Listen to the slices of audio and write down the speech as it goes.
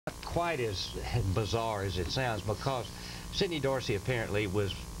quite as bizarre as it sounds, because Sidney Dorsey apparently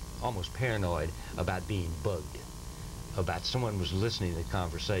was almost paranoid about being bugged, about someone was listening to the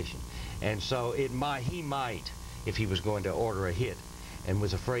conversation. And so he might, if he was going to order a hit and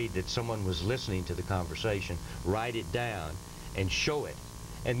was afraid that someone was listening to the conversation, write it down and show it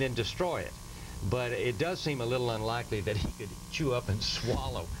and then destroy it. But it does seem a little unlikely that he could chew up and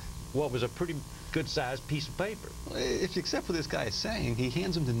swallow what was a pretty good-sized piece of paper. Well, if you accept what this guy is saying, he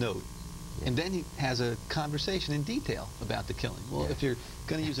hands him the note, and then he has a conversation in detail about the killing. Well, if you're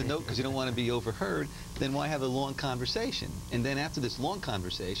going to use a note because you don't want to be overheard, then why have a long conversation? And then after this long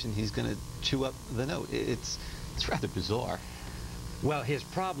conversation, he's going to chew up the note. It's rather bizarre. Well, his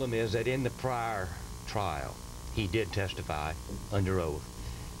problem is that in the prior trial, he did testify under oath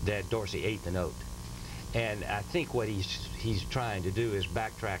that Dorsey ate the note. And I think what he's trying to do is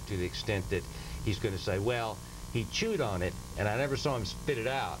backtrack to the extent that he's going to say, well, he chewed on it, and I never saw him spit it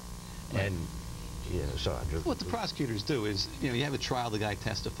out. Right. And so what the prosecutors do is, you have a trial, the guy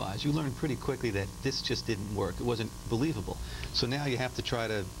testifies. You learn pretty quickly that this just didn't work. It wasn't believable. So now you have to try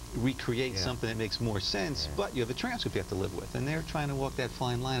to recreate something that makes more sense, but you have a transcript you have to live with, and they're trying to walk that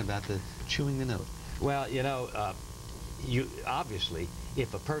fine line about the chewing the note. Well, obviously,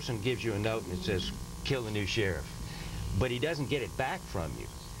 if a person gives you a note and it says, kill the new sheriff, but he doesn't get it back from you,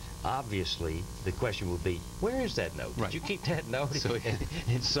 obviously the question will be, where is that note? Right. Did you keep that note?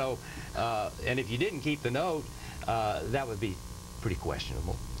 So, and if you didn't keep the note, that would be pretty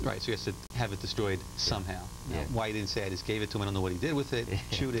questionable. Right, so he has to have it destroyed somehow. Now, why he didn't say I just gave it to him, I don't know what he did with it,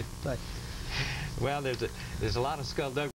 chewed it, but... Well, there's a lot of skullduggery.